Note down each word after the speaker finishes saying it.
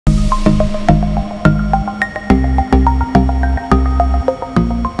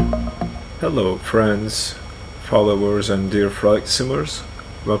Hello friends, followers and dear flight simmers.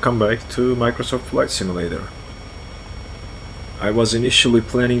 Welcome back to Microsoft Flight Simulator. I was initially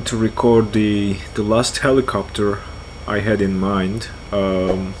planning to record the last helicopter I had in mind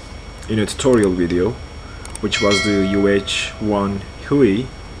in a tutorial video, which was the UH-1 Huey,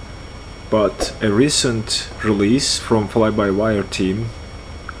 but a recent release from Fly-by-Wire team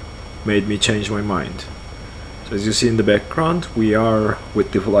made me change my mind. As you see in the background, we are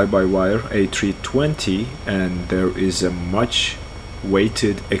with the Fly-by-Wire A3220, and there is a much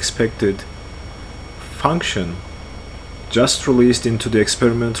waited, expected function just released into the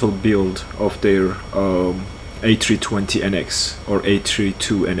experimental build of their A320NX or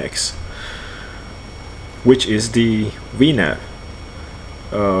A32NX, which is the VNAV.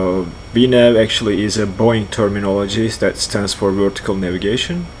 VNAV actually is a Boeing terminology that stands for vertical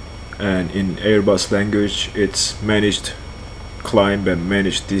navigation, and in Airbus language it's managed climb and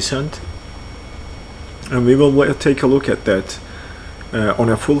managed descent, and we will take a look at that on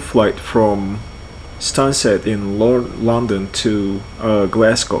a full flight from Stansted in London to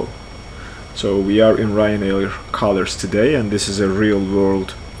Glasgow. So we are in Ryanair colors today, and this is a real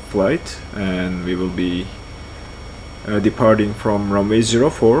world flight, and we will be departing from runway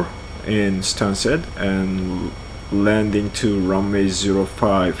 04 in Stansted and landing to runway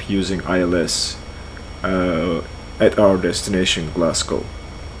 05 using ILS at our destination Glasgow.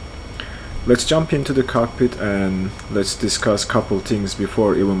 Let's jump into the cockpit and let's discuss a couple things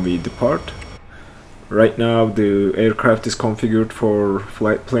before even we depart. Right now the aircraft is configured for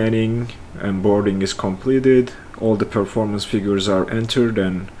flight planning and boarding is completed. All the performance figures are entered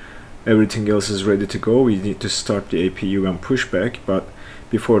and everything else is ready to go. We need to start the APU and pushback, but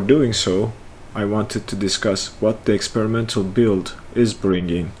before doing so I wanted to discuss what the experimental build is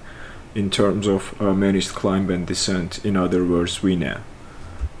bringing in terms of managed climb and descent, in other words VNAV.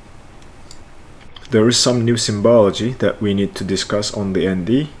 There is some new symbology that we need to discuss on the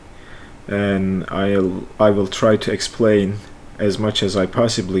ND, and I will try to explain as much as I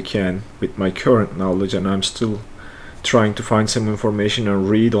possibly can with my current knowledge, and I'm still trying to find some information and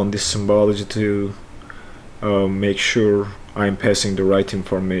read on this symbology to make sure I'm passing the right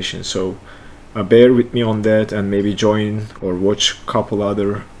information. So bear with me on that, and maybe join or watch a couple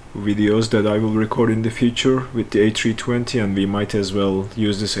other videos that I will record in the future with the A320, and we might as well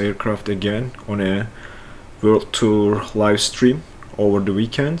use this aircraft again on a world tour live stream over the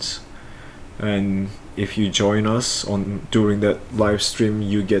weekends. And if you join us on during that live stream,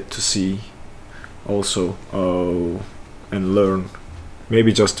 you get to see also and learn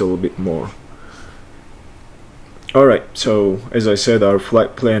maybe just a little bit more. Alright, so as I said, our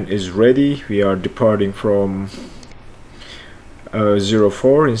flight plan is ready. We are departing from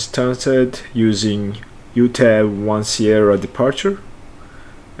 04 in Stansted using UTAVA 1 Sierra departure.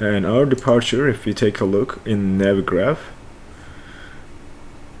 And our departure, if we take a look in Navigraph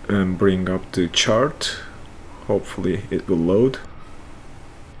and bring up the chart, hopefully it will load,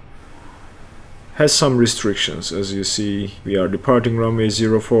 has some restrictions. As you see, we are departing runway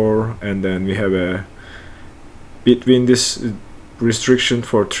 04, and then we have a between this restriction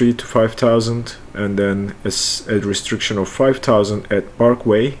for 3 to 5,000, and then a restriction of 5,000 at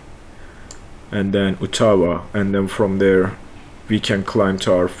Parkway, and then UTAVA, and then from there we can climb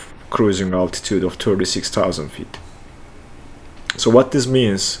to our cruising altitude of 36,000 feet. So what this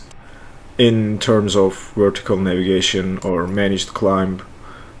means in terms of vertical navigation or managed climb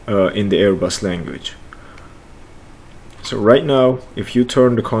in the Airbus language. So right now, if you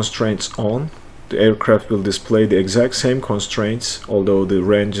turn the constraints on, the aircraft will display the exact same constraints, although the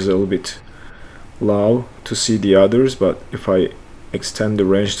range is a little bit low to see the others. But if I extend the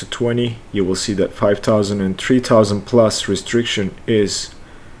range to 20, you will see that 5,000 and 3,000 plus restriction is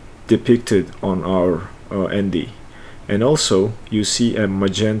depicted on our ND. And also you see a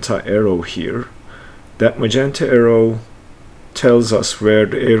magenta arrow here. That magenta arrow tells us where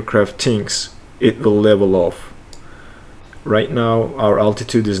the aircraft thinks it will level off. Right now our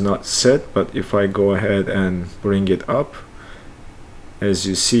altitude is not set, but if I go ahead and bring it up, as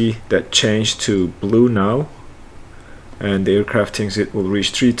you see, that changed to blue now, and the aircraft thinks it will reach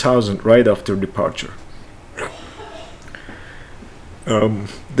 3,000 right after departure.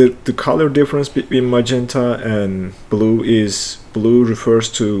 The color difference between magenta and blue is blue refers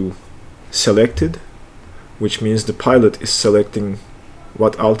to selected, which means the pilot is selecting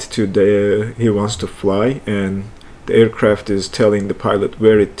what altitude he wants to fly, and the aircraft is telling the pilot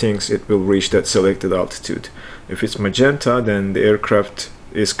where it thinks it will reach that selected altitude. If it's magenta, then the aircraft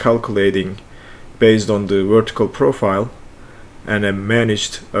is calculating based on the vertical profile and a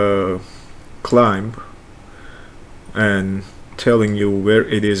managed climb, and telling you where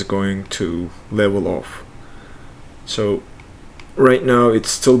it is going to level off. So right now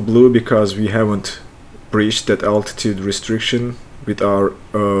it's still blue because we haven't breached that altitude restriction with our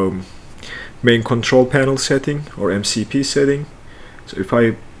main control panel setting or MCP setting. So if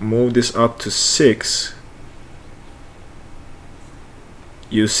I move this up to 6,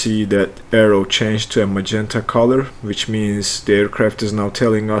 you see that arrow changed to a magenta color, which means the aircraft is now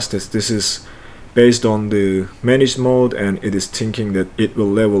telling us that this is based on the managed mode, and it is thinking that it will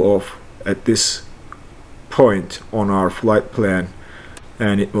level off at this point on our flight plan,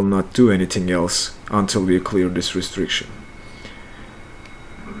 and it will not do anything else until we clear this restriction.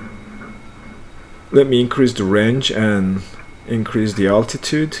 Let me increase the range and increase the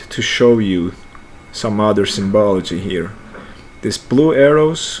altitude to show you some other symbology here. These blue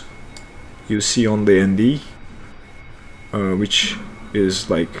arrows you see on the ND, which is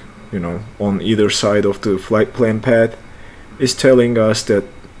like, you know, on either side of the flight plan path, is telling us that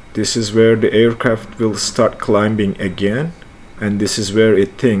this is where the aircraft will start climbing again, and this is where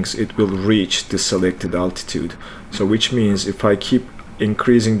it thinks it will reach the selected altitude. So which means if I keep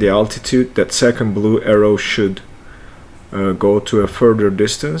increasing the altitude, that second blue arrow should go to a further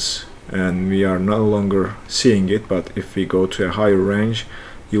distance, and we are no longer seeing it. But if we go to a higher range,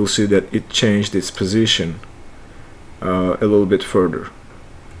 you'll see that it changed its position a little bit further.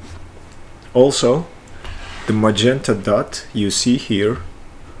 Also, the magenta dot you see here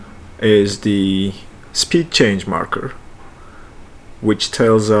is the speed change marker, which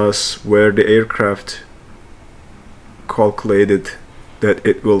tells us where the aircraft calculated that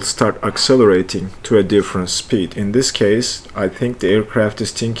it will start accelerating to a different speed. In this case, I think the aircraft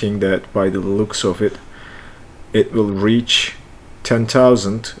is thinking that by the looks of it, it will reach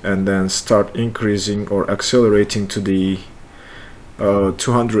 10,000 and then start increasing or accelerating to the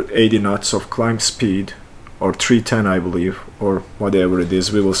 280 knots of climb speed, or 310 I believe, or whatever it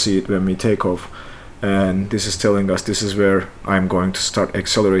is. We will see it when we take off, and this is telling us this is where I'm going to start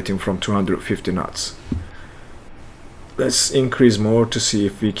accelerating from 250 knots. Let's increase more to see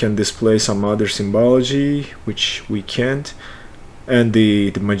if we can display some other symbology, which we can't. And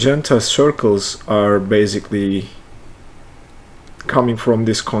the magenta circles are basically coming from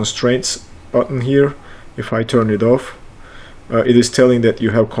this constraints button here. If I turn it off, it is telling that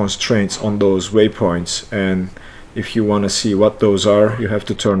you have constraints on those waypoints, and if you want to see what those are, you have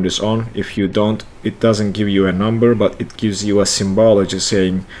to turn this on. If you don't, it doesn't give you a number, but it gives you a symbology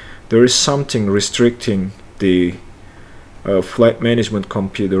saying there is something restricting the flight management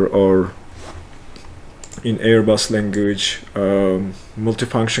computer, or in Airbus language,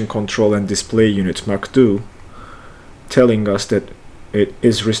 multifunction control and display unit MACD, telling us that it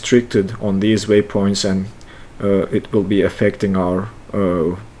is restricted on these waypoints, and it will be affecting our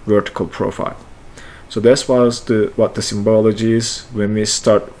vertical profile. So that's what the symbology is. When we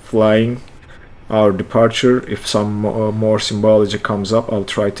start flying our departure, if some more symbology comes up, I'll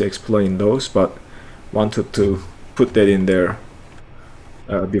try to explain those, but wanted to put that in there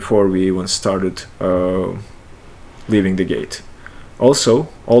before we even started leaving the gate. Also,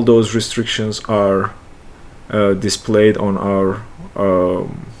 all those restrictions are displayed on our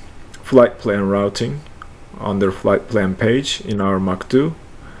flight plan routing under flight plan page in our MACD,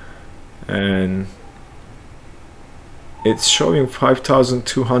 and it's showing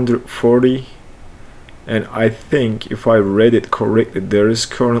 5240, and I think if I read it correctly, there is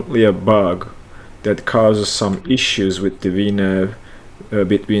currently a bug that causes some issues with the VNAV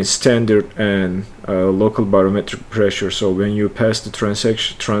between standard and local barometric pressure. So when you pass the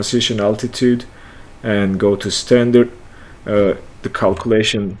transition altitude and go to standard, the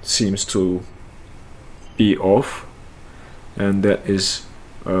calculation seems to be off, and that is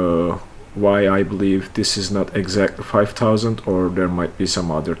why I believe this is not exactly 5000, or there might be some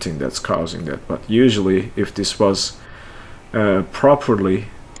other thing that's causing that. But usually if this was properly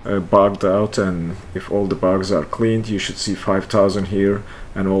bugged out, and if all the bugs are cleaned, you should see 5000 here,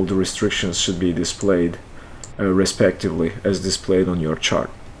 and all the restrictions should be displayed respectively as displayed on your chart.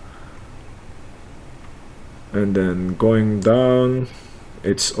 And then going down,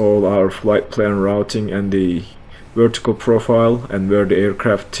 it's all our flight plan routing and the vertical profile, and where the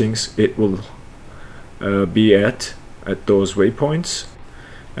aircraft thinks it will be at those waypoints.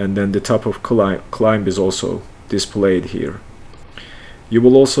 And then the top of climb is also displayed here. You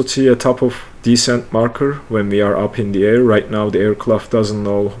will also see a top of descent marker when we are up in the air. Right now the aircraft doesn't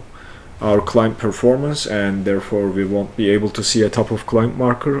know our climb performance, and therefore we won't be able to see a top of climb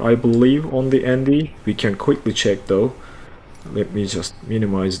marker, I believe, on the ND. We can quickly check though. Let me just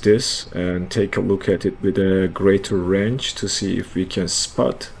minimize this and take a look at it with a greater range to see if we can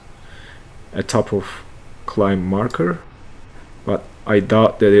spot a top of climb marker. I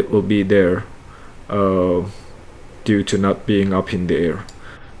doubt that it will be there due to not being up in the air.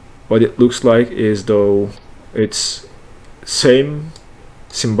 What it looks like is though it's same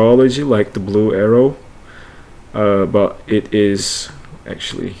symbology like the blue arrow, but it is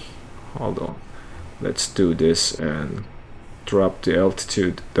actually, hold on, let's do this and drop the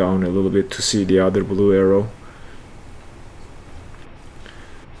altitude down a little bit to see the other blue arrow.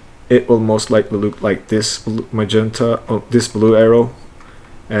 It will most likely look like this magenta, this blue arrow,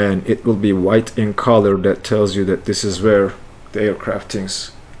 and it will be white in color. That tells you that this is where the aircraft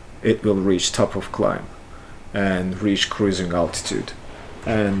thinks it will reach top of climb and reach cruising altitude.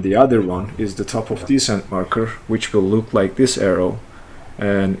 And the other one is the top of descent marker, which will look like this arrow,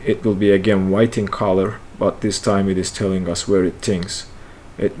 and it will be again white in color, but this time it is telling us where it thinks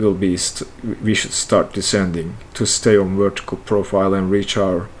it will be. We should start descending to stay on vertical profile and reach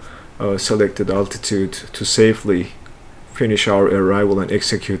our selected altitude to safely finish our arrival and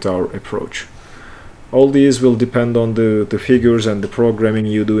execute our approach. All these will depend on the figures and the programming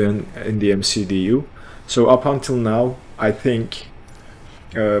you do in the MCDU. So up until now, I think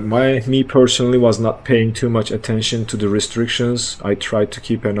me personally was not paying too much attention to the restrictions. I tried to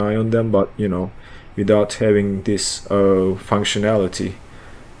keep an eye on them, but you know, without having this functionality,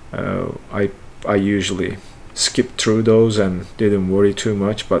 I usually skipped through those and didn't worry too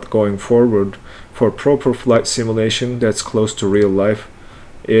much. But going forward, for proper flight simulation that's close to real life,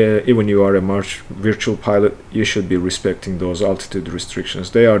 even you are a March virtual pilot, you should be respecting those altitude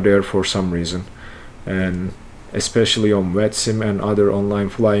restrictions. They are there for some reason, and especially on VetSim and other online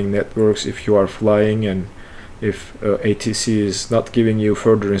flying networks, if you are flying and if ATC is not giving you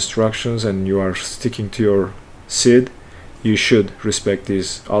further instructions and you are sticking to your SID, you should respect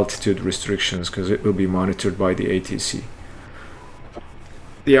these altitude restrictions because it will be monitored by the ATC.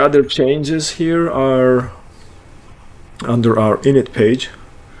 The other changes here are under our init page.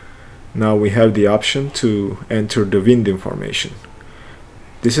 Now we have the option to enter the wind information.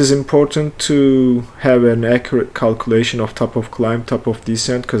 This is important to have an accurate calculation of top of climb, top of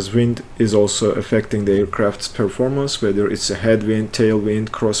descent, because wind is also affecting the aircraft's performance, whether it's a headwind, tailwind,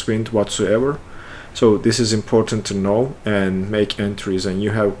 crosswind, whatsoever. So this is important to know and make entries, and you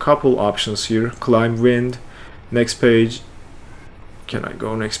have a couple options here: climb wind, next page, can I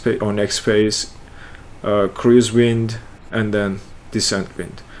go next page, or next phase, cruise wind, and then descent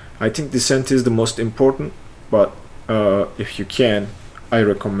wind. I think descent is the most important, but if you can, I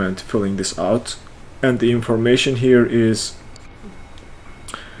recommend filling this out. And the information here is,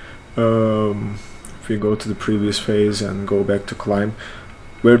 if we go to the previous phase and go back to climb,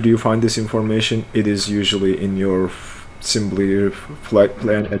 where do you find this information? It is usually in your simply flight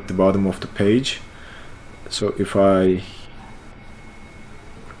plan at the bottom of the page. So if I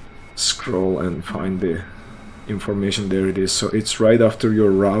scroll and find the information, there it is. So it's right after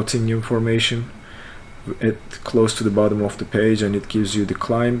your routing information, close to the bottom of the page, and it gives you the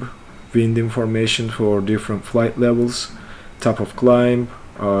climb wind information for different flight levels, top of climb,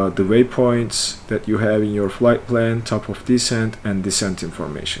 the waypoints that you have in your flight plan, top of descent, and descent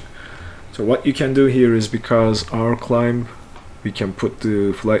information. So what you can do here is, because our climb, we can put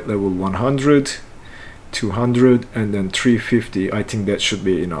the flight level 100, 200, and then 350. I think that should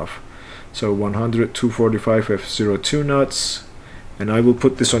be enough. So 100, 245 F02 knots, and I will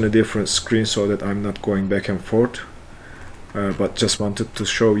put this on a different screen so that I'm not going back and forth, but just wanted to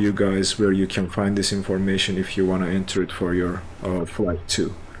show you guys where you can find this information if you want to enter it for your flight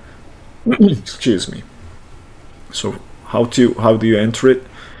 2. Excuse me. So how do you enter it?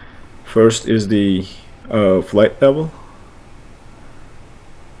 First is the flight level,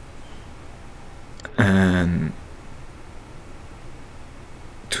 and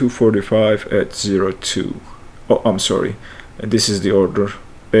 245 at 02. Oh, I'm sorry. This is the order: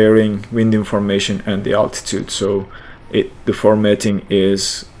 bearing, wind information, and the altitude. So the formatting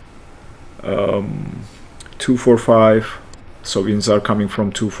is 245. So winds are coming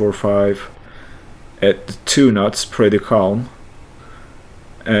from 245 at 2 knots, pretty calm.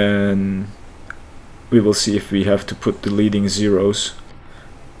 And we will see if we have to put the leading zeros.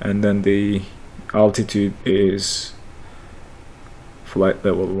 And then the altitude is flight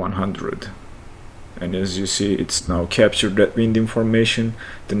level 100. And as you see, it's now captured that wind information.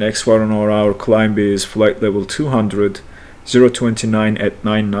 The next one on our climb is flight level 200, 029 at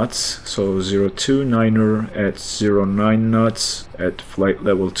 9 knots. So 029er at 09 knots at flight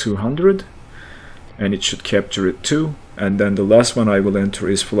level 200, and it should capture it too. And then the last one I will enter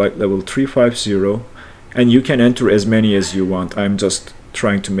is flight level 350, and you can enter as many as you want. I'm just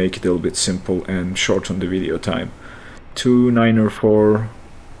trying to make it a little bit simple and shorten the video time. 29er 4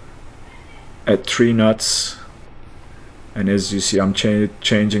 at 3 knots, and as you see, I'm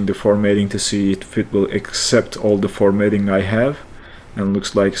changing the formatting to see if it will accept all the formatting I have, and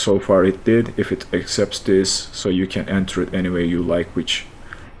looks like so far it did. If it accepts this, so you can enter it any way you like, which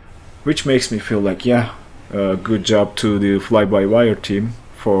makes me feel like, yeah, good job to the fly-by-wire team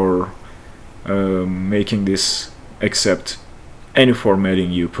for making this accept any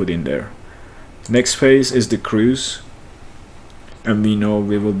formatting you put in there. Next phase is the cruise, and we know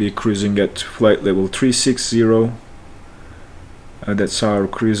we will be cruising at flight level 360. That's our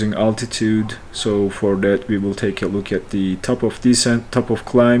cruising altitude. So for that we will take a look at the top of descent, top of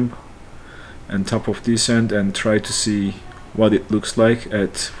climb, and top of descent, and try to see what it looks like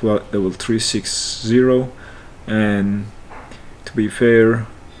at flight level 360. And to be fair,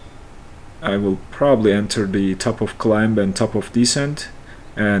 I will probably enter the top of climb and top of descent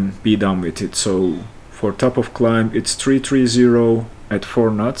and be done with it. So for top of climb, it's 330 at 4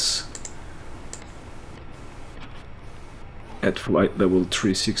 knots at flight level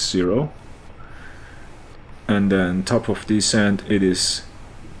 360, and then top of descent it is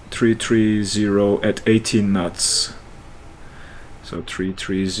 330 at 18 knots. So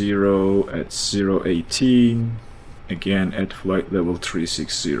 330 at 018, again at flight level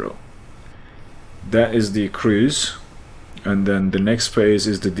 360. That is the cruise, and then the next phase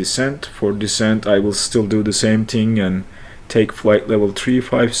is the descent. For descent I will still do the same thing and take flight level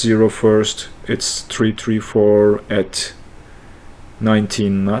 350 first. It's 334 at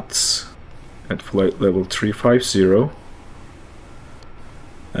 19 knots at flight level 350,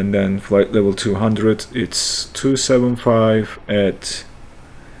 and then flight level 200 it's 275 at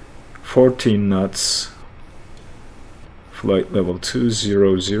 14 knots, flight level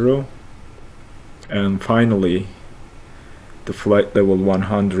 200, and finally the flight level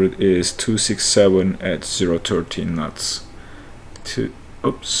 100 is 267 at 013 knots.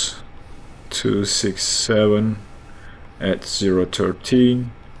 267 at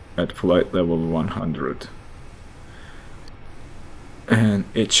 013 at flight level 100, and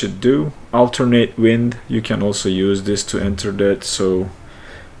it should do. Alternate wind, you can also use this to enter that. So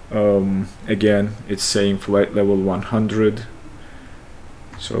again, it's saying flight level 100.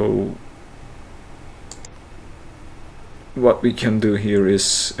 So what we can do here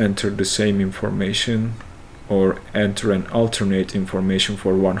is enter the same information, or enter an alternate information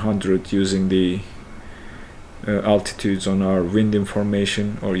for 100 using the altitudes on our wind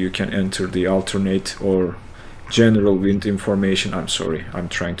information, or you can enter the alternate or general wind information. I'm sorry, I'm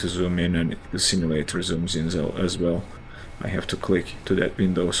trying to zoom in and the simulator zooms in as well. I have to click to that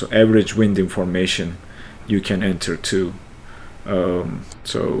window. So average wind information you can enter too.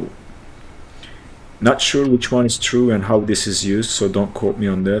 So not sure which one is true and how this is used, so don't quote me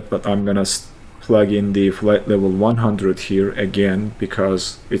on that, but I'm gonna plug in the flight level 100 here again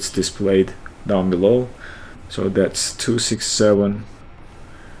because it's displayed down below. So that's 267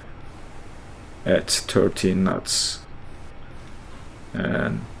 at 13 knots,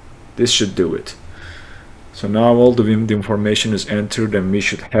 and this should do it. So now all the wind information is entered, and we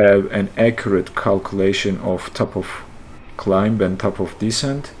should have an accurate calculation of top of climb and top of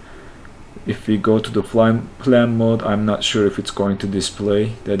descent. If we go to the plan mode, I'm not sure if it's going to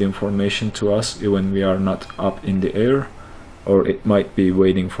display that information to us when we are not up in the air, or it might be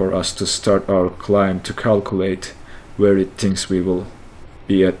waiting for us to start our climb to calculate where it thinks we will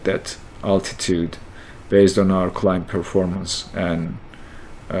be at that altitude based on our climb performance and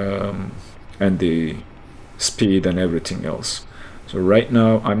the speed and everything else. So right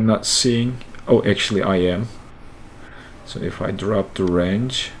now I'm not seeing, oh actually I am. So if I drop the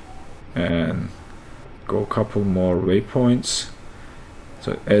range and go a couple more waypoints,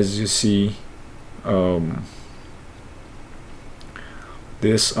 so as you see,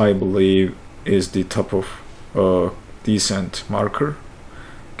 this I believe is the top of descent marker,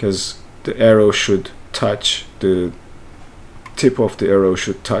 because the arrow should touch, the tip of the arrow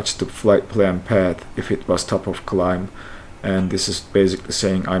should touch the flight plan path if it was top of climb, and this is basically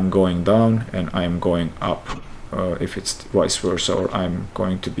saying I'm going down and I'm going up if it's vice versa, or I'm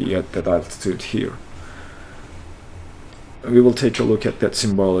going to be at that altitude here. We will take a look at that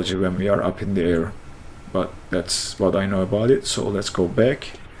symbology when we are up in the air, but that's what I know about it. So let's go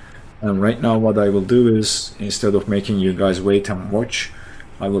back, and right now what I will do is, instead of making you guys wait and watch,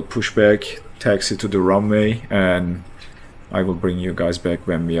 I will push back, taxi to the runway, and I will bring you guys back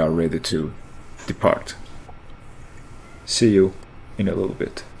when we are ready to depart. See you in a little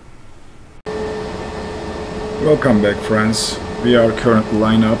bit. Welcome back, friends. We are currently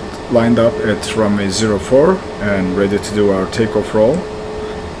lined up at runway 04 and ready to do our takeoff roll.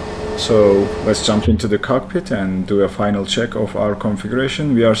 So let's jump into the cockpit and do a final check of our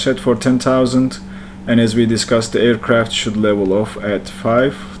configuration. We are set for 10,000 And as we discussed, the aircraft should level off at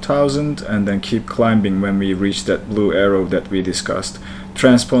 5,000 and then keep climbing when we reach that blue arrow that we discussed.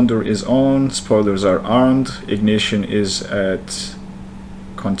 Transponder is on, spoilers are armed, ignition is at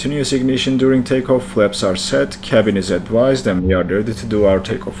continuous ignition during takeoff, flaps are set, cabin is advised, and we are ready to do our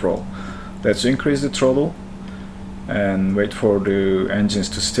takeoff roll. Let's increase the throttle and wait for the engines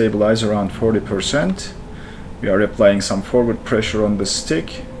to stabilize around 40%. We are applying some forward pressure on the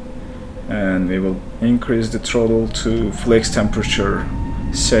stick, and we will increase the throttle to flex temperature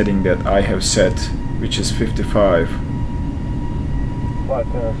setting that I have set, which is 55.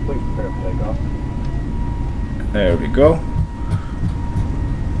 There we go.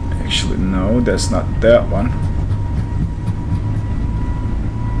 Actually, no, that's not that one.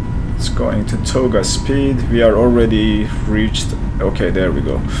 It's going to toga speed. We are already reached. Okay, there we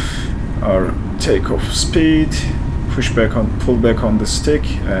go. Our takeoff speed. Pull back on the stick,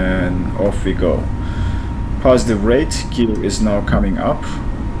 and off we go. Positive rate. Gear is now coming up,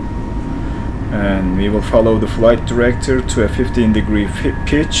 and we will follow the flight director to a 15-degree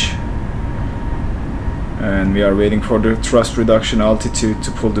pitch. And we are waiting for the thrust reduction altitude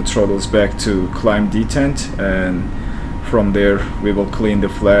to pull the throttles back to climb detent, and from there we will clean the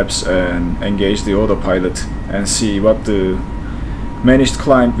flaps and engage the autopilot and see what the managed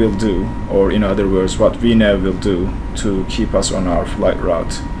climb will do, or in other words what VNAV will do to keep us on our flight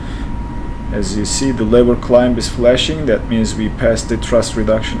route. As you see, the lever climb is flashing. That means we passed the thrust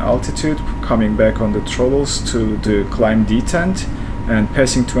reduction altitude, coming back on the throttles to the climb detent, and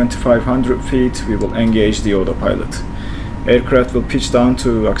passing 2500 feet we will engage the autopilot. Aircraft will pitch down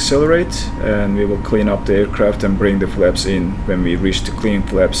to accelerate, and we will clean up the aircraft and bring the flaps in when we reach the clean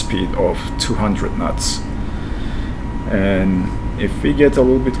flap speed of 200 knots. And if we get a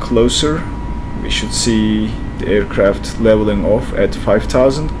little bit closer, we should see the aircraft leveling off at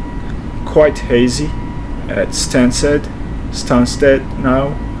 5,000. Quite hazy at Stansted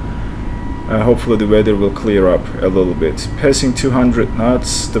now. Hopefully the weather will clear up a little bit. Passing 200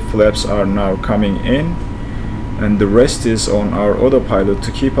 knots, the flaps are now coming in, and the rest is on our autopilot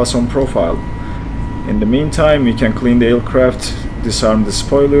to keep us on profile. In the meantime, we can clean the aircraft, disarm the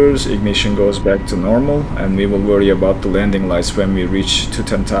spoilers, ignition goes back to normal, and we will worry about the landing lights when we reach to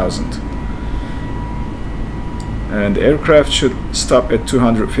 10,000. And the aircraft should stop at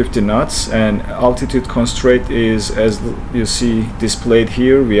 250 knots, and altitude constraint is, as you see displayed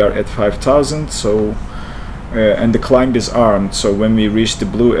here, we are at 5,000. So and the climb is armed, so when we reach the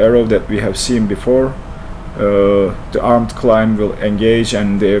blue arrow that we have seen before, the armed climb will engage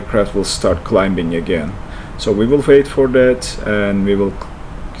and the aircraft will start climbing again. So we will wait for that, and we will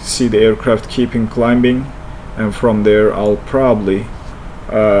see the aircraft keeping climbing, and from there I'll probably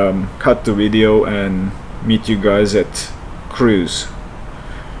cut the video and meet you guys at cruise.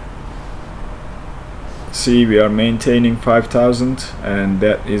 See, we are maintaining 5,000, and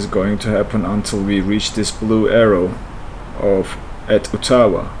that is going to happen until we reach this blue arrow at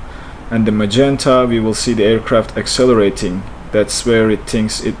UTAVA. And the magenta, we will see the aircraft accelerating. That's where it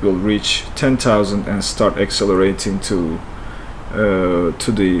thinks it will reach 10,000 and start accelerating to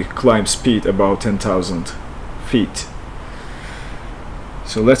the climb speed about 10,000 feet.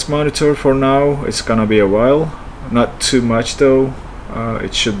 So let's monitor for now. It's gonna be a while, not too much though.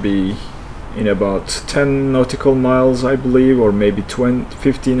 It should be in about 10 nautical miles, I believe, or maybe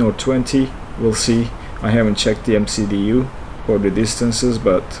 15 or 20. We'll see. I haven't checked the MCDU for the distances,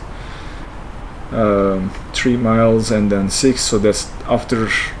 but 3 miles and then 6, so that's after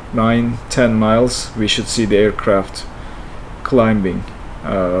 9-10 miles we should see the aircraft climbing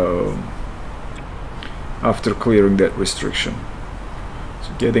after clearing that restriction.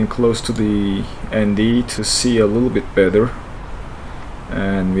 So getting close to the ND to see a little bit better,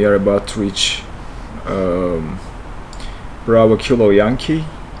 and we are about to reach Bravo Kilo Yankee.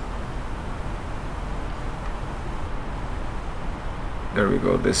 There we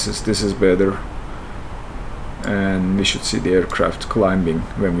go. This is better, and we should see the aircraft climbing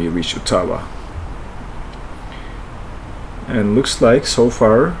when we reach UTAVA. And looks like so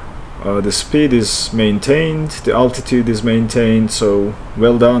far the speed is maintained, the altitude is maintained, so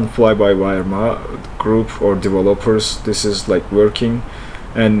well done fly-by-wire group or developers. This is like working.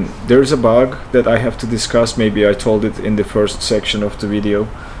 And there's a bug that I have to discuss. Maybe I told it in the first section of the video.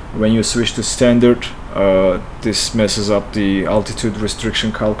 When you switch to standard, this messes up the altitude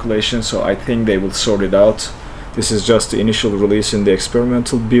restriction calculation, so I think they will sort it out. This is just the initial release in the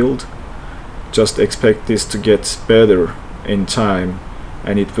experimental build. Just expect this to get better in time,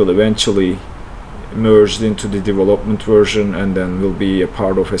 and it will eventually merge into the development version and then will be a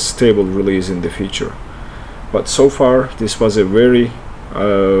part of a stable release in the future. But so far this was a very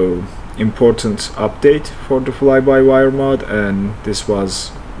important update for the fly-by-wire mod, and this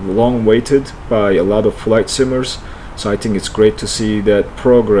was long waited by a lot of flight simmers. So I think it's great to see that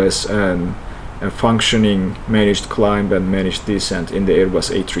progress and a functioning managed climb and managed descent in the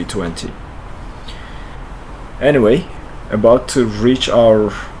Airbus A320. Anyway, about to reach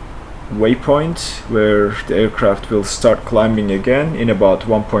our waypoint where the aircraft will start climbing again in about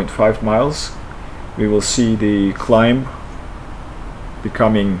 1.5 miles. We will see the climb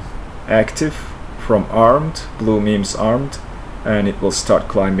becoming active from armed, blue means armed, and it will start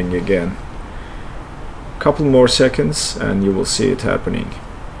climbing again. Couple more seconds and you will see it happening.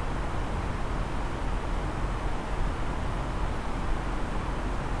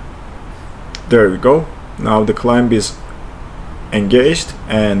 There we go. Now the climb is engaged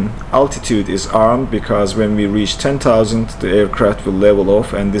and altitude is armed, because when we reach 10,000 the aircraft will level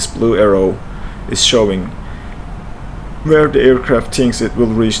off, and this blue arrow is showing where the aircraft thinks it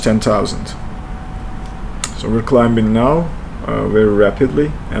will reach 10,000. So we're climbing now very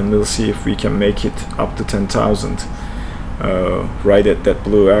rapidly, and we'll see if we can make it up to 10,000 right at that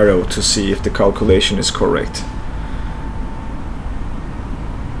blue arrow to see if the calculation is correct.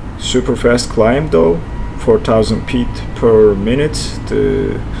 Super fast climb though, 4,000 feet per minute.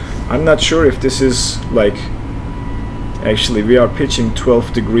 I'm not sure if this is like, actually we are pitching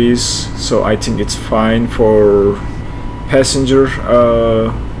 12 degrees, so I think it's fine for passenger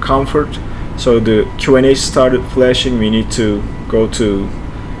comfort. So the QNH started flashing, we need to go to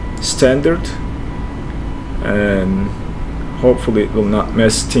standard, and hopefully it will not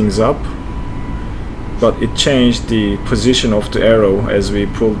mess things up. But it changed the position of the arrow as we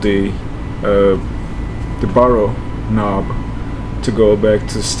pulled the barrow knob to go back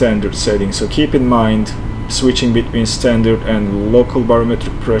to standard settings. So keep in mind, switching between standard and local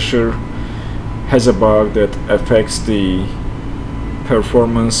barometric pressure has a bug that affects the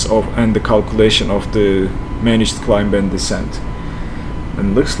performance of and the calculation of the managed climb and descent.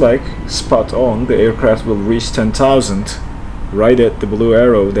 And looks like spot on, the aircraft will reach 10,000 right at the blue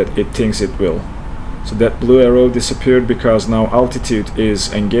arrow that it thinks it will. So that blue arrow disappeared because now altitude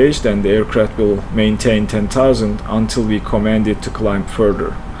is engaged and the aircraft will maintain 10,000 until we command it to climb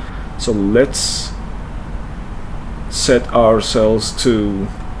further. So let's set ourselves to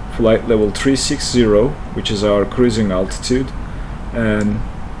flight level 360, which is our cruising altitude, and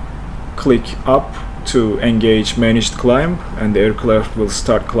click up to engage managed climb, and the aircraft will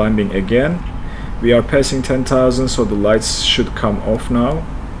start climbing again. We are passing 10,000, so the lights should come off now.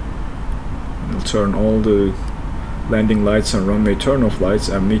 We'll turn all the landing lights and runway turn-off lights,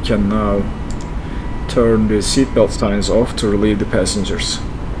 and we can now turn the seatbelt signs off to relieve the passengers.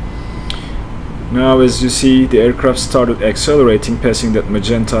 Now as you see, the aircraft started accelerating, passing that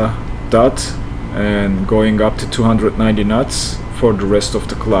magenta dot and going up to 290 knots for the rest of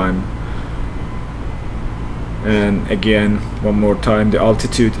the climb. And again, one more time, the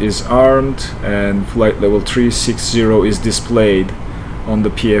altitude is armed and flight level 360 is displayed on the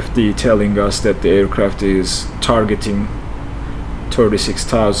PFD, telling us that the aircraft is targeting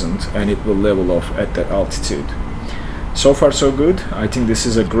 36,000 and it will level off at that altitude. So far so good. I think this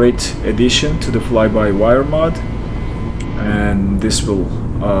is a great addition to the fly-by-wire mod, and this will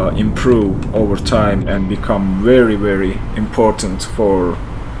improve over time and become very, very important for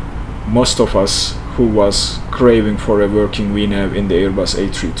most of us who was craving for a working VNAV in the Airbus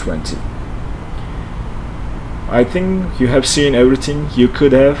A320. I think you have seen everything you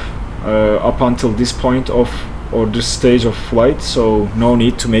could have up until this point of or this stage of flight, so no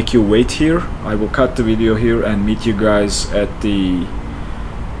need to make you wait here. I will cut the video here and meet you guys at the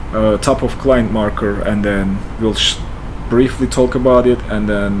top of client marker, and then we'll briefly talk about it and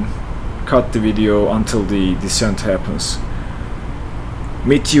then cut the video until the descent happens.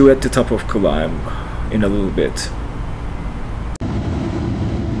 Meet you at the top of climb in a little bit.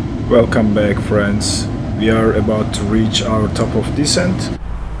 Welcome back, friends. We are about to reach our top of descent,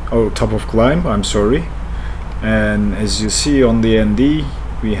 or top of climb, I'm sorry. And as you see on the ND,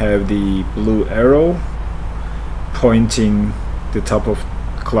 we have the blue arrow pointing the top of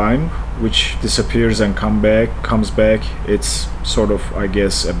climb, which disappears and comes back. It's sort of, I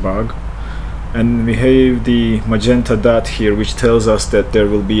guess, a bug. And we have the magenta dot here, which tells us that there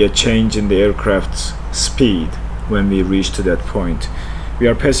will be a change in the aircraft's speed when we reach to that point. We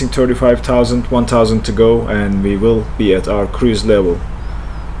are passing 35,000, 1,000 to go, and we will be at our cruise level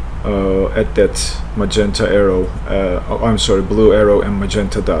at that magenta arrow, I'm sorry, blue arrow and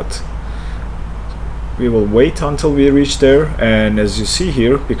magenta dot. We will wait until we reach there, and as you see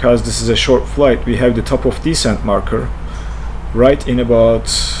here, because this is a short flight, we have the top of descent marker right in about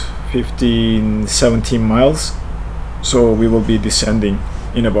 15-17 miles, so we will be descending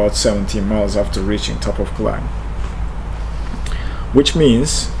in about 17 miles after reaching top of climb, which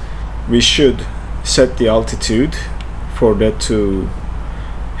means we should set the altitude for that to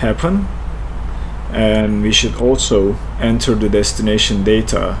happen, and we should also enter the destination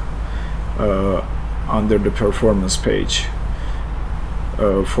data under the performance page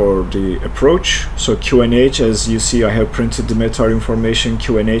for the approach. So QNH, as you see, I have printed the METAR information.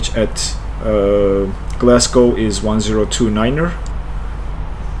 QNH at Glasgow is 1029er,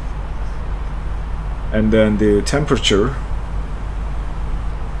 and then the temperature,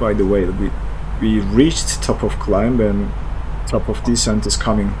 by the way, we reached top of climb and top of descent is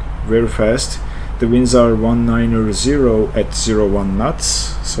coming very fast. The winds are 190 at 01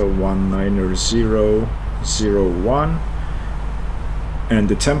 knots, so 190.01, and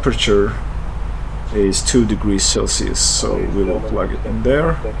the temperature is 2 degrees Celsius, so we will plug it in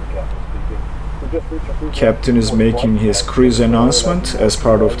there. Captain is making his cruise announcement as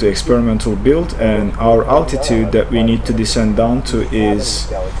part of the experimental build, and our altitude that we need to descend down to is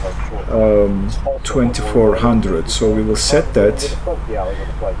 2400, so we will set that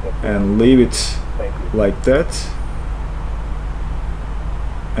and leave it like that.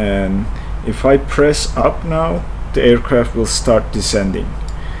 And if I press up now, the aircraft will start descending.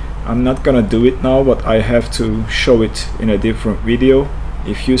 I'm not gonna do it now, but I have to show it in a different video.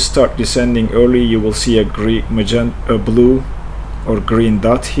 If you start descending early, you will see a blue or green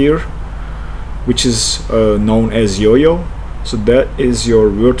dot here, which is known as yo-yo. So that is your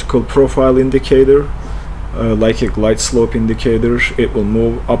vertical profile indicator, like a glide slope indicator. It will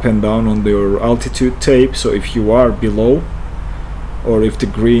move up and down on your altitude tape. So if you are below, or if the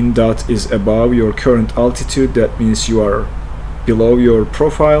green dot is above your current altitude, that means you are below your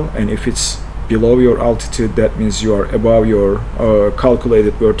profile, and if it's below your altitude, that means you are above your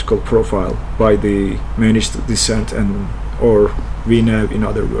calculated vertical profile by the managed descent, and or VNAV in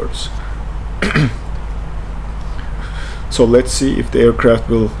other words. So let's see if the aircraft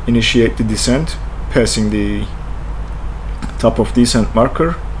will initiate the descent passing the top of descent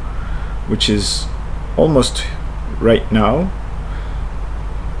marker, which is almost right now.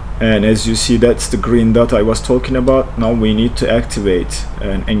 And as you see, that's the green dot I was talking about. Now we need to activate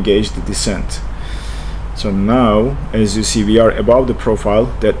and engage the descent. So now, as you see, we are above the profile.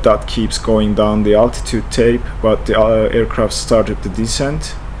 That dot keeps going down the altitude tape, but the aircraft started the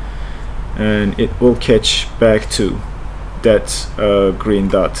descent, and it will catch back to that green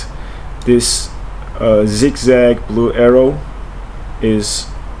dot. This zigzag blue arrow is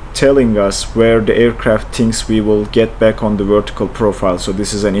telling us where the aircraft thinks we will get back on the vertical profile, so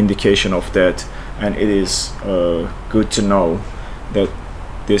this is an indication of that, and it is good to know that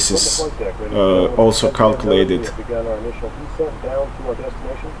this is also calculated.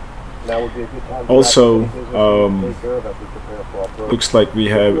 Also, looks like we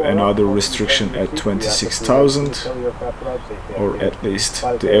have another restriction at 26,000, or at least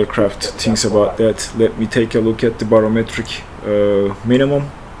the aircraft thinks about that. Let me take a look at the barometric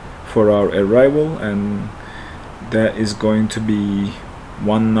minimum for our arrival, and that is going to be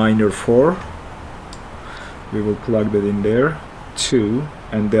 194. We will plug that in there too,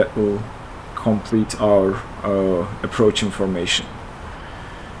 and that will complete our approach information.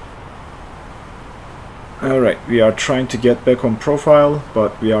 Alright, we are trying to get back on profile,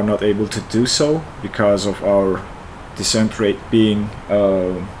 but we are not able to do so because of our descent rate being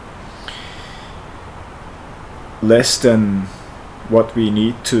less than what we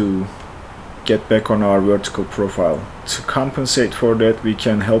need to get back on our vertical profile. To compensate for that, we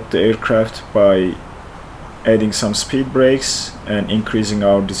can help the aircraft by adding some speed brakes and increasing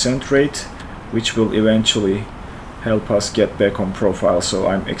our descent rate, which will eventually help us get back on profile. So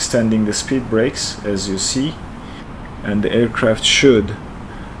I'm extending the speed brakes, as you see, and the aircraft should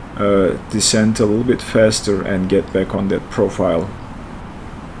descend a little bit faster and get back on that profile.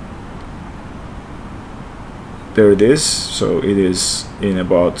 There it is. So it is in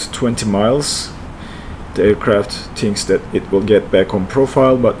about 20 miles. The aircraft thinks that it will get back on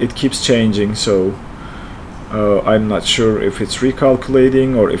profile, but it keeps changing, so I'm not sure if it's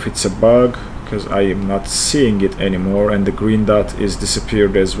recalculating or if it's a bug, because I am not seeing it anymore, and the green dot is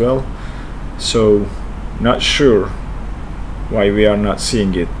disappeared as well. So not sure why we are not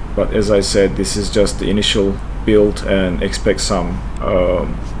seeing it, but as I said, this is just the initial build, and expect some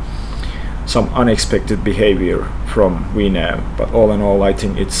unexpected behavior from VNAV. But all in all, I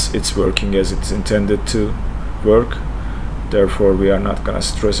think it's working as it's intended to work. Therefore, we are not gonna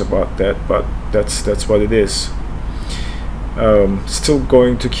stress about that. But that's what it is. Still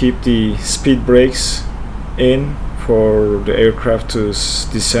going to keep the speed brakes in for the aircraft to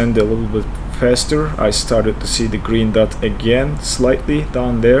descend a little bit faster. I started to see the green dot again slightly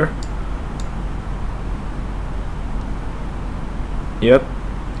down there. Yep,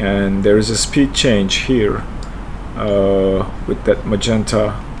 and there is a speed change here with that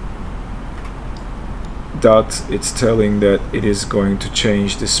magenta dot. It's telling that it is going to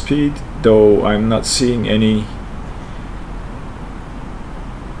change the speed, though I'm not seeing any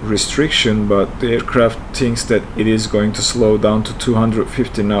restriction, but the aircraft thinks that it is going to slow down to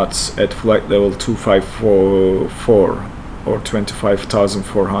 250 knots at flight level 2544 or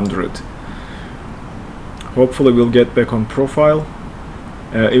 25,400. Hopefully we'll get back on profile,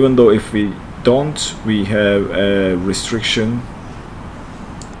 even though if we don't, we have a restriction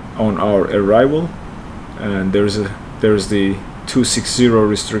on our arrival, and there's the 260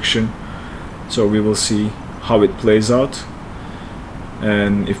 restriction, so we will see how it plays out.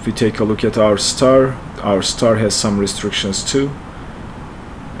 And if we take a look at our star has some restrictions too,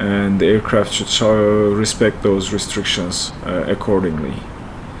 and the aircraft should respect those restrictions accordingly.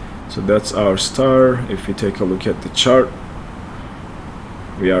 So that's our star. If we take a look at the chart,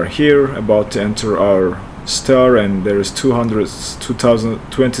 we are here about to enter our star, and there is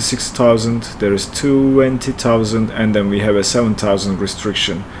 26,000, there is 20,000, and then we have a 7,000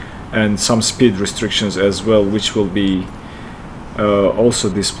 restriction and some speed restrictions as well, which will be also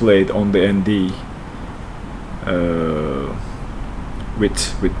displayed on the ND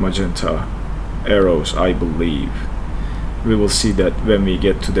with magenta arrows, I believe. We will see that when we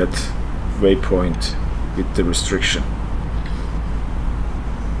get to that waypoint with the restriction.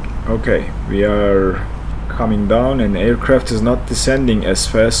 Okay, we are coming down, and the aircraft is not descending as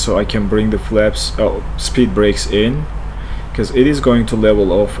fast, so I can bring the flaps, speed brakes in, because it is going to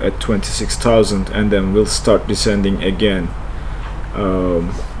level off at 26,000, and then we'll start descending again,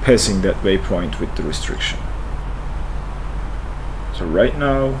 passing that waypoint with the restriction. So right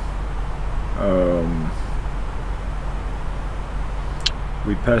now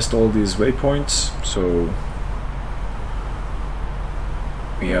we passed all these waypoints, so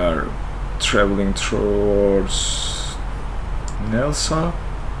we are traveling towards Nelsa.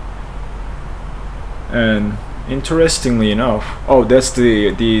 And interestingly enough, oh, that's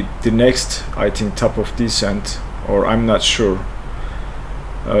the next, I think, top of descent, or I'm not sure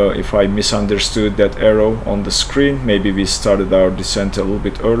if I misunderstood that arrow on the screen. Maybe we started our descent a little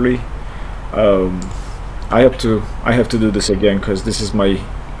bit early. I have to do this again, because this is my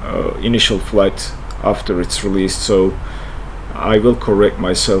initial flight after it's released, so I will correct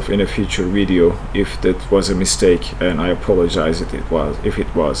myself in a future video if that was a mistake, and I apologize if it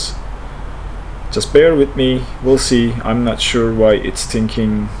was. Just bear with me, we'll see. I'm not sure why it's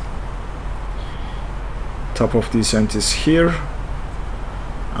thinking top of descent is here.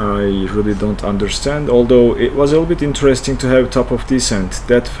 I really don't understand, although it was a little bit interesting to have top of descent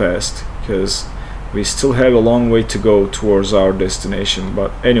that fast, because we still have a long way to go towards our destination.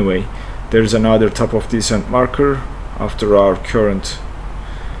 But anyway, there's another top of descent marker after our current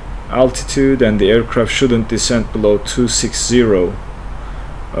altitude, and the aircraft shouldn't descend below 260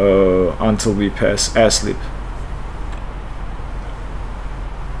 until we pass ASLIP.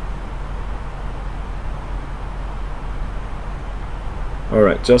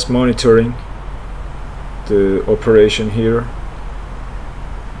 Alright, just monitoring the operation here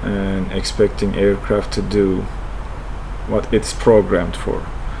and expecting aircraft to do what it's programmed for.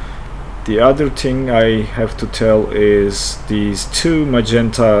 The other thing I have to tell is these two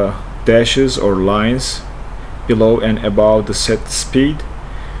magenta dashes or lines below and above the set speed.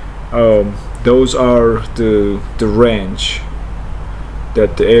 Those are the range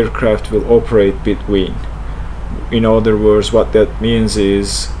that the aircraft will operate between. In other words, what that means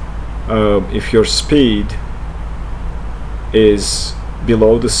is if your speed is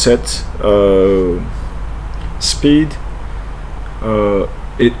below the set speed,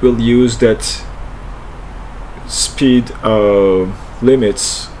 it will use that speed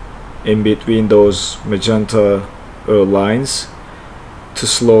limits in between those magenta lines to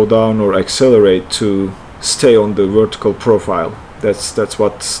slow down or accelerate to stay on the vertical profile. That's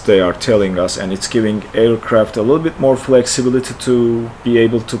what they are telling us, and it's giving aircraft a little bit more flexibility to be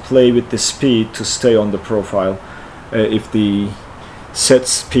able to play with the speed to stay on the profile if the set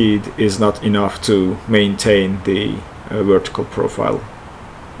speed is not enough to maintain the vertical profile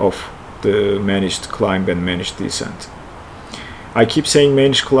of the managed climb and managed descent. I keep saying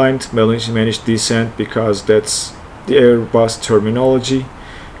managed climb, managed descent, because that's the Airbus terminology,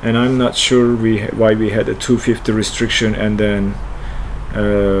 and I'm not sure why we had a 250 restriction and then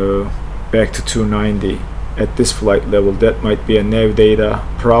back to 290 at this flight level. That might be a nav data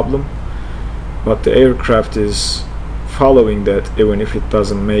problem, but the aircraft is following that even if it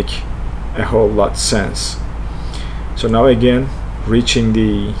doesn't make a whole lot sense. So now again, reaching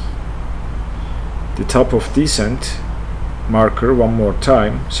the top of descent marker one more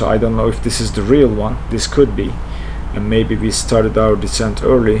time. So I don't know if this is the real one. This could be, and maybe we started our descent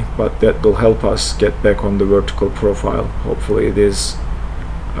early, but that will help us get back on the vertical profile. Hopefully it is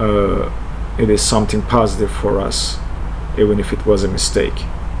something positive for us, even if it was a mistake.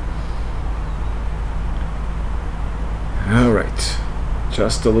 Alright,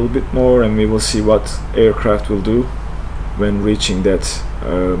 just a little bit more and we will see what aircraft will do when reaching that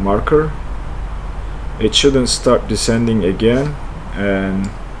marker. It shouldn't start descending again, and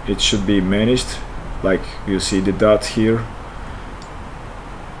it should be managed. Like you see the dot here,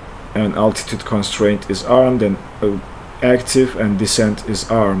 and altitude constraint is armed and active, and descent is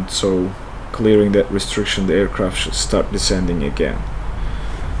armed. So clearing that restriction, the aircraft should start descending again.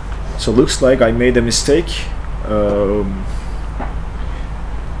 So looks like I made a mistake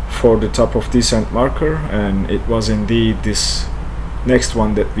for the top of descent marker, and it was indeed this next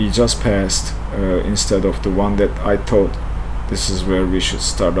one that we just passed instead of the one that I thought this is where we should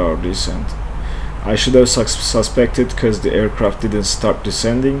start our descent. I should have suspected because the aircraft didn't start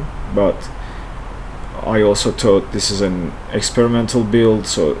descending, but I also thought this is an experimental build,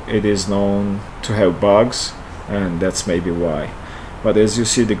 so it is known to have bugs, and that's maybe why. But as you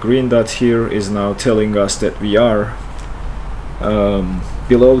see, the green dot here is now telling us that we are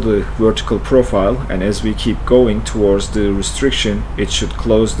below the vertical profile, and as we keep going towards the restriction, it should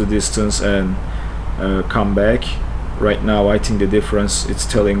close the distance and come back. Right now I think the difference, it's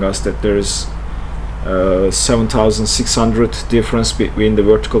telling us that there is 7,600 difference between the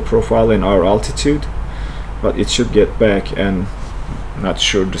vertical profile and our altitude, but it should get back, and not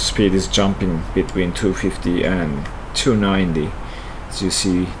sure the speed is jumping between 250 and 290. As you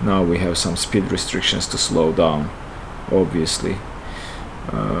see, now we have some speed restrictions to slow down, obviously,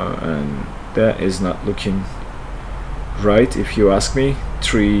 and that is not looking right if you ask me.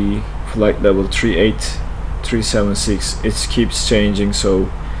 Flight level 38376, it keeps changing, so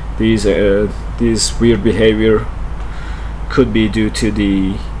these weird behavior could be due to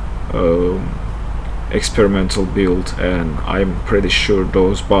the experimental build, and I'm pretty sure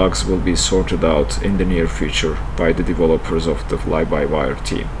those bugs will be sorted out in the near future by the developers of the fly-by-wire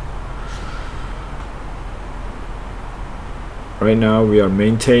team. Right now we are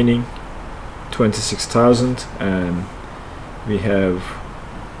maintaining 26,000, and we have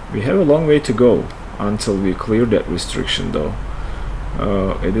a long way to go until we clear that restriction though.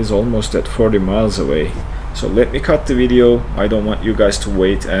 It is almost at 40 miles away. So let me cut the video. I don't want you guys to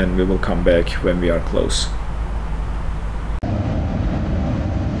wait, and we will come back when we are close.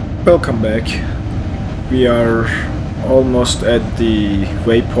 Welcome back. We are almost at the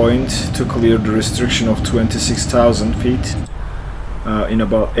waypoint to clear the restriction of 26,000 feet. In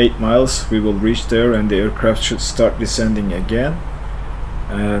about 8 miles we will reach there, and the aircraft should start descending again.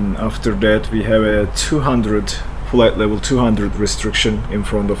 And after that we have a 200 flight level 200 restriction in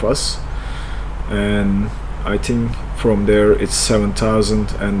front of us, and I think from there it's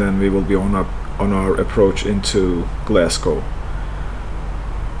 7,000, and then we will be on our approach into Glasgow.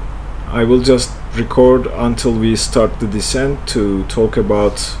 I will just record until we start the descent to talk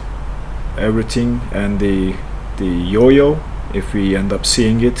about everything and the yo-yo if we end up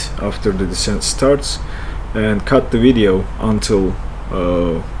seeing it after the descent starts, and cut the video until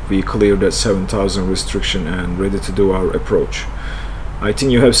we clear that 7,000 restriction and ready to do our approach. I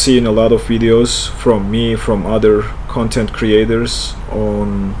think you have seen a lot of videos from me, from other content creators,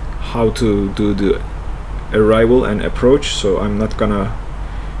 on how to do the arrival and approach, so I'm not gonna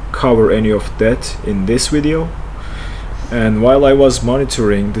cover any of that in this video. And while I was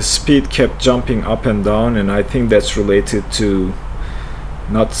monitoring, the speed kept jumping up and down, and I think that's related to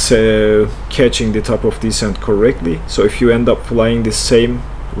not catching the top of descent correctly. So if you end up flying the same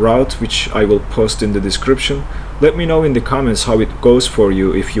route, which I will post in the description, let me know in the comments how it goes for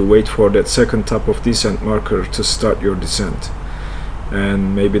you if you wait for that second top of descent marker to start your descent.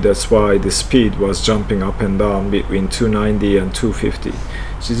 And maybe that's why the speed was jumping up and down between 290 and 250.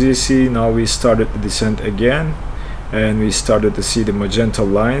 So as you see, now we started the descent again, and we started to see the magenta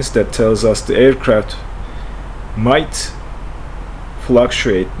lines that tells us the aircraft might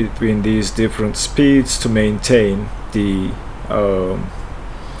fluctuate between these different speeds to maintain the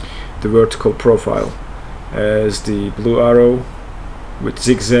vertical profile. As the blue arrow with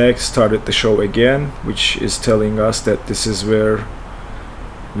zigzag started to show again, which is telling us that this is where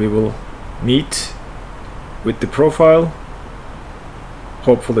we will meet with the profile.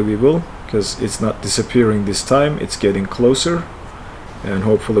 Hopefully we will, because it's not disappearing this time, it's getting closer, and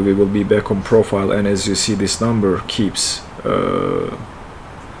hopefully we will be back on profile. And as you see, this number keeps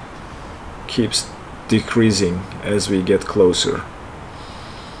keeps decreasing as we get closer,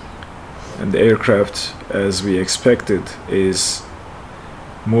 and the aircraft, as we expected, is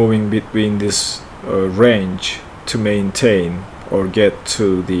moving between this range to maintain or get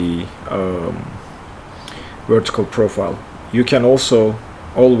to the vertical profile. You can also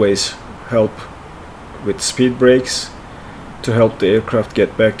always help with speed brakes to help the aircraft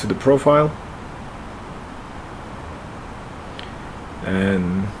get back to the profile,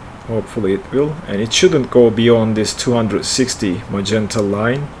 and hopefully it will, and it shouldn't go beyond this 260 magenta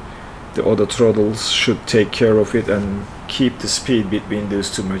line. The auto throttles should take care of it and keep the speed between those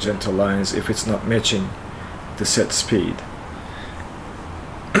two magenta lines if it's not matching the set speed.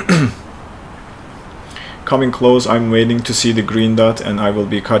 Coming close, I'm waiting to see the green dot, and I will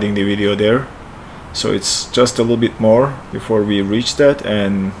be cutting the video there. So it's just a little bit more before we reach that,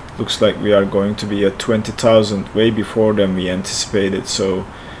 and looks like we are going to be at 20,000 way before than we anticipated. So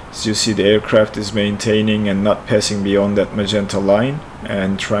as you see, the aircraft is maintaining and not passing beyond that magenta line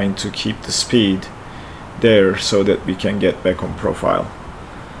and trying to keep the speed there so that we can get back on profile.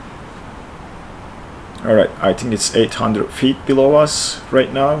 Alright, I think it's 800 feet below us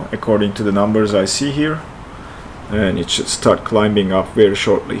right now according to the numbers I see here, and it should start climbing up very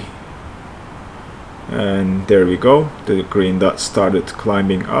shortly. And there we go, the green dot started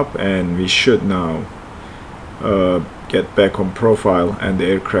climbing up, and we should now get back on profile, and the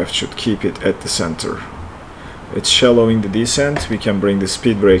aircraft should keep it at the center. It's shallowing the descent. We can bring the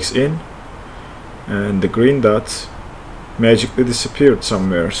speed brakes in, and the green dot magically disappeared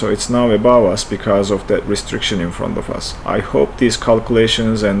somewhere, so it's now above us because of that restriction in front of us. I hope these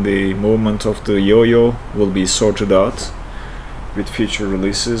calculations and the movement of the yo-yo will be sorted out with future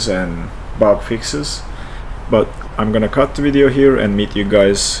releases and bug fixes, but I'm gonna cut the video here and meet you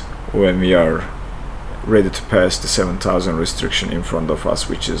guys when we are ready to pass the 7,000 restriction in front of us,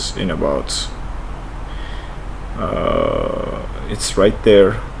 which is in about it's right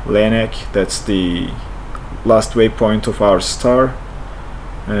there, LANAC. That's the last waypoint of our star,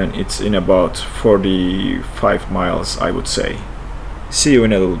 and it's in about 45 miles, I would say. See you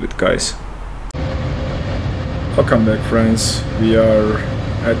in a little bit, guys. Welcome back, friends. We are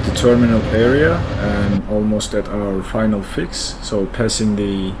at the terminal area and almost at our final fix, so passing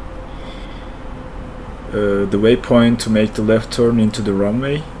the waypoint to make the left turn into the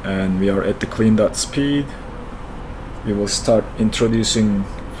runway, and we are at the clean dot speed. We will start introducing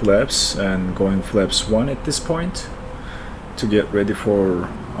flaps and going flaps 1 at this point to get ready for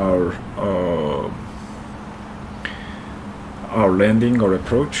our landing or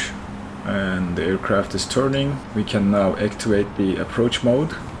approach. And the aircraft is turning. We can now activate the approach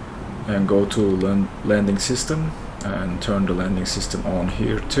mode and go to landing system and turn the landing system on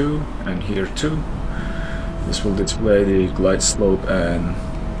here too and here too. This will display the glide slope and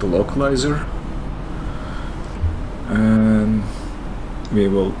the localizer, and we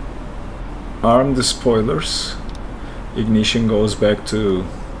will arm the spoilers. Ignition goes back to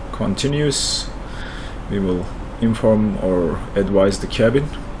continuous. We will inform or advise the cabin,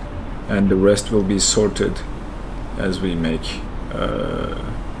 and the rest will be sorted as we make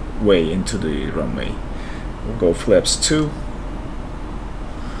way into the runway. We'll go flaps 2.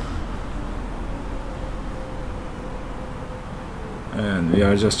 And we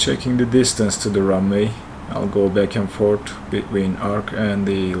are just checking the distance to the runway. I'll go back and forth between arc and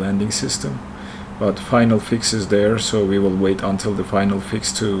the landing system, but final fix is there, so we will wait until the final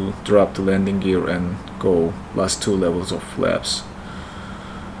fix to drop the landing gear and go last 2 levels of flaps.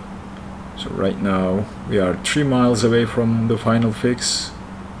 So right now we are 3 miles away from the final fix,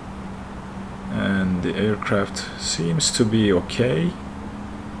 and the aircraft seems to be okay.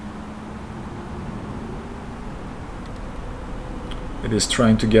 It is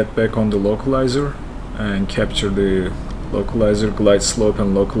trying to get back on the localizer and capture the localizer. Glide slope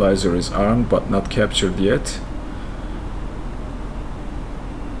and localizer is armed but not captured yet.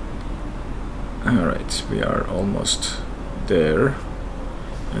 Alright, we are almost there,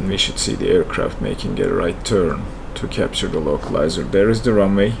 and we should see the aircraft making a right turn to capture the localizer. There is the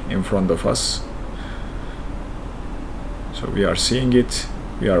runway in front of us, so we are seeing it.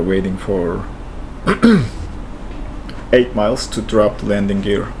 We are waiting for 8 miles to drop the landing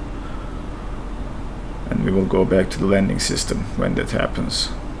gear, and we will go back to the landing system when that happens.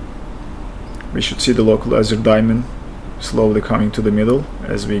 We should see the localizer diamond slowly coming to the middle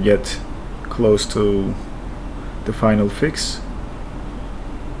as we get close to the final fix,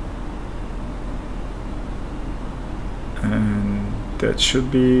 and that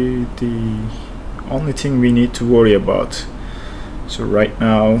should be the only thing we need to worry about. So right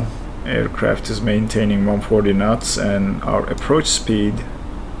now aircraft is maintaining 140 knots, and our approach speed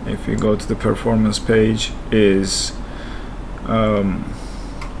if we go to the performance page, is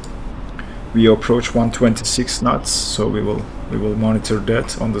we approach 126 knots, so we will monitor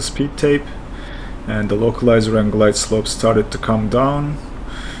that on the speed tape, and the localizer and glide slope started to come down.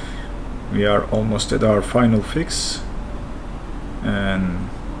 We are almost at our final fix, and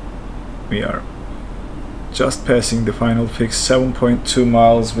we are just passing the final fix. 7.2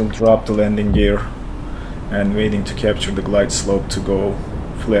 miles will drop the landing gear, and waiting to capture the glide slope to go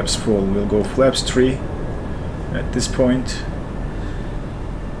flaps full. We'll go flaps 3 at this point,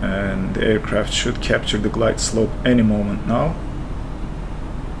 and the aircraft should capture the glide slope any moment now.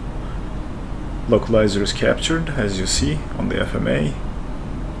 Localizer is captured, as you see on the FMA,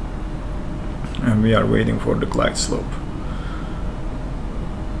 and we are waiting for the glide slope.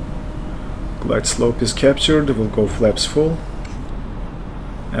 Glide slope is captured, we'll go flaps full,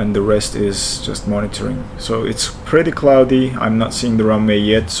 and the rest is just monitoring. So it's pretty cloudy, I'm not seeing the runway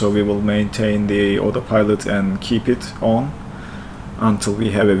yet, so we will maintain the autopilot and keep it on until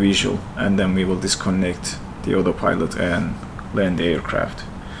we have a visual, and then we will disconnect the autopilot and land the aircraft.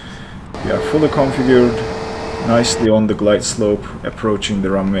 We are fully configured, nicely on the glide slope, approaching the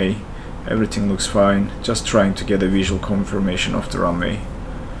runway. Everything looks fine, just trying to get a visual confirmation of the runway.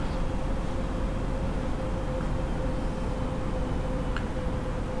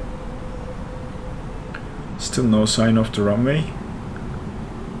 Still no sign of the runway,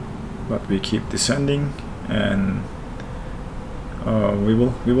 but we keep descending, and we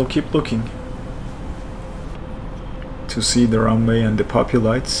will keep looking to see the runway and the poppy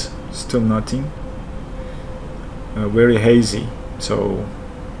lights. Still nothing. Very hazy, so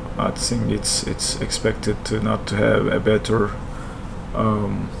I think it's expected to not to have a better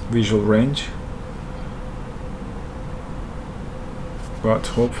visual range, but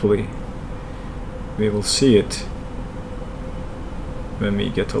hopefully we will see it when we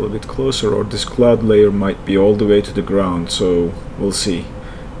get a little bit closer, or this cloud layer might be all the way to the ground, so we'll see.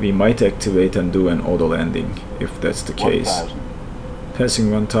 We might activate and do an auto landing if that's the case. 1,000.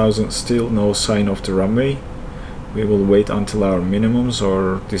 Passing 1000, still no sign of the runway. We will wait until our minimums,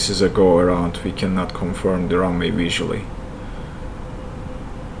 or this is a go around. We cannot confirm the runway visually.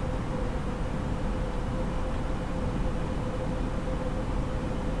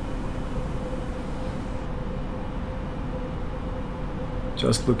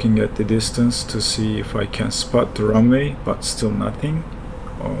 Just looking at the distance to see if I can spot the runway, but still nothing,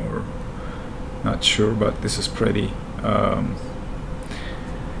 or not sure, but this is pretty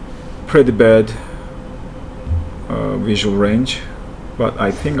bad visual range. But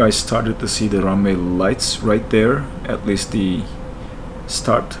I think I started to see the runway lights right there, at least the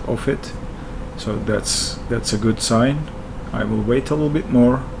start of it, so that's a good sign. I will wait a little bit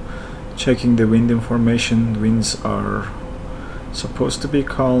more, checking the wind information. Winds are supposed to be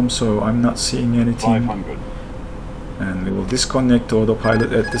calm, so I'm not seeing anything. 500. And we will disconnect the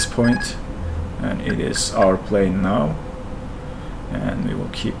autopilot at this point, and it is our plane now, and we will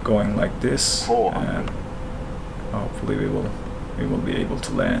keep going like this, 400. and hopefully we will be able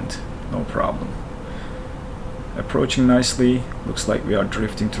to land, no problem. Approaching nicely. Looks like we are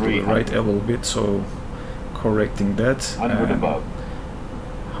drifting to the right a little bit, so correcting that. 100 above.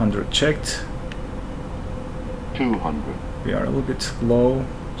 100 checked. 200. We are a little bit low,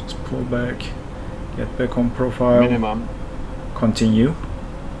 just pull back, get back on profile, Minimum. continue,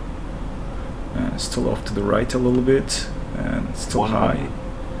 and still off to the right a little bit, and still 100. high,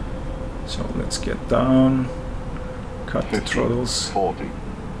 so let's get down, cut 50, the throttles, 40,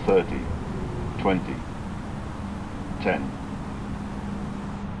 30, 20, 10,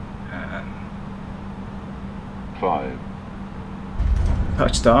 and 5,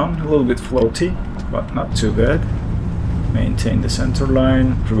 touchdown. A little bit floaty, but not too bad. Maintain the center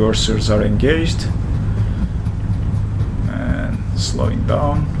line, reversers are engaged, and slowing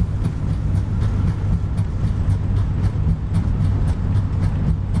down.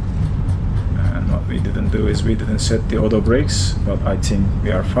 And what we didn't do is we didn't set the auto brakes, but I think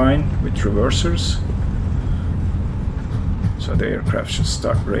we are fine with reversers. So the aircraft should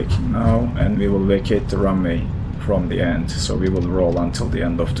start braking now, and we will vacate the runway from the end, so we will roll until the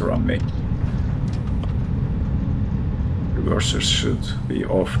end of the runway. Reversers should be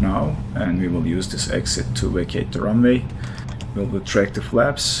off now, and we will use this exit to vacate the runway. We'll retract the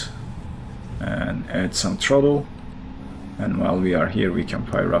flaps and add some throttle, and while we are here we can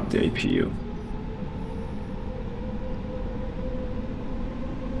fire up the APU.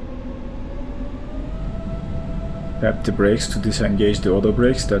 Tap the brakes to disengage the auto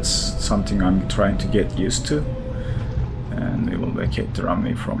brakes. That's something I'm trying to get used to, and we will vacate the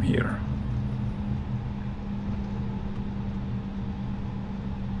runway from here.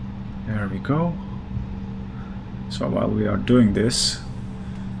 we go. So while we are doing this,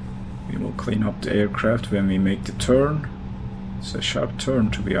 we will clean up the aircraft when we make the turn. It's a sharp turn,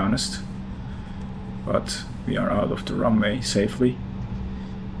 to be honest, but we are out of the runway safely,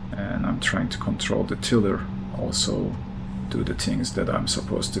 and I'm trying to control the tiller, also do the things that I'm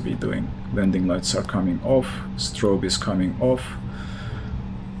supposed to be doing. Landing lights are coming off, strobe is coming off,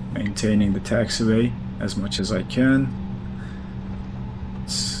 maintaining the taxiway as much as I can.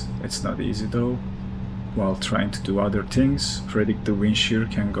 It's not easy though, while trying to do other things. Predict the wind shear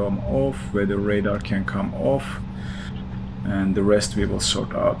can come off, weather radar can come off, and the rest we will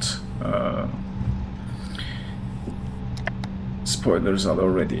sort out. Spoilers are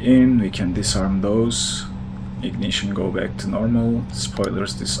already in, we can disarm those. Ignition go back to normal,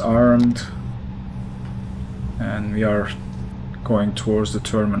 spoilers disarmed, and we are going towards the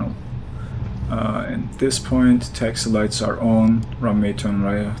terminal. At this point, taxi lights are on, runway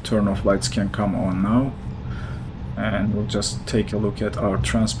turn off lights can come on now, and we'll just take a look at our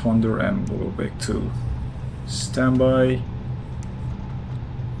transponder and we'll go back to standby,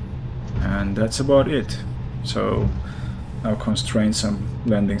 and that's about it. So now constraints and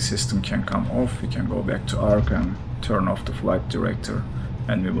landing system can come off. We can go back to ARC and turn off the flight director,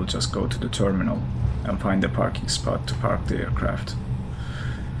 and we will just go to the terminal and find a parking spot to park the aircraft.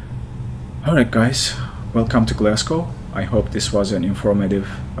 Alright guys, welcome to Glasgow. I hope this was an informative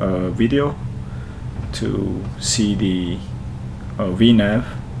video to see the VNAV,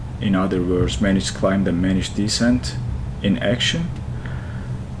 in other words managed climb and managed descent, in action.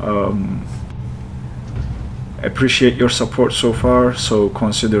 Appreciate your support so far, so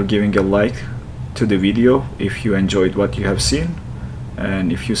consider giving a like to the video if you enjoyed what you have seen,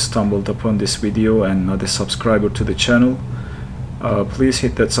 and if you stumbled upon this video and not a subscriber to the channel, please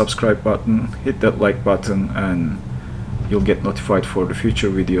hit that subscribe button, hit that like button, and you'll get notified for the future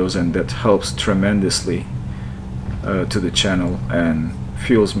videos, and that helps tremendously to the channel and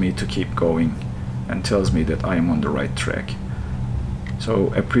fuels me to keep going and tells me that I am on the right track.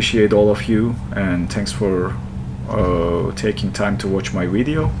 So appreciate all of you, and thanks for taking time to watch my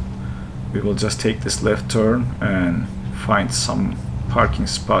video. We will just take this left turn and find some parking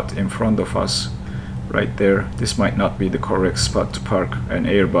spot in front of us right there. This might not be the correct spot to park an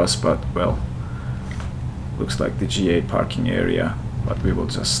Airbus, but well, looks like the GA parking area, but we will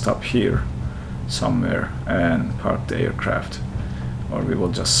just stop here somewhere and park the aircraft, or we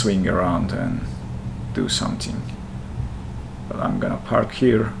will just swing around and do something. But I'm gonna park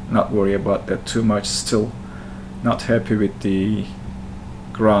here, not worry about that too much. Still not happy with the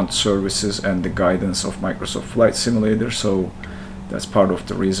ground services and the guidance of Microsoft Flight Simulator, so that's part of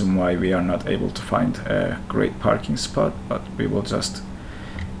the reason why we are not able to find a great parking spot. But we will just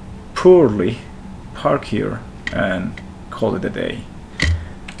poorly park here and call it a day.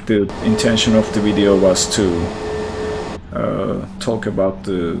 The intention of the video was to talk about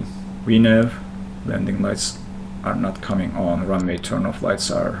the VNAV. Landing lights are not coming on, runway turn off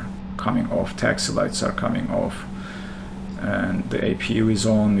lights are coming off, taxi lights are coming off, and the APU is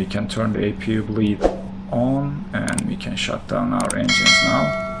on. We can turn the APU bleed on, and we can shut down our engines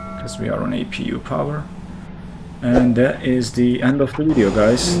now because we are on APU power. And that is the end of the video,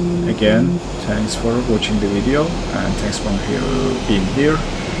 guys. Again, thanks for watching the video, and thanks for being here,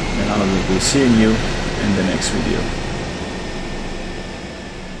 and I will be seeing you in the next video.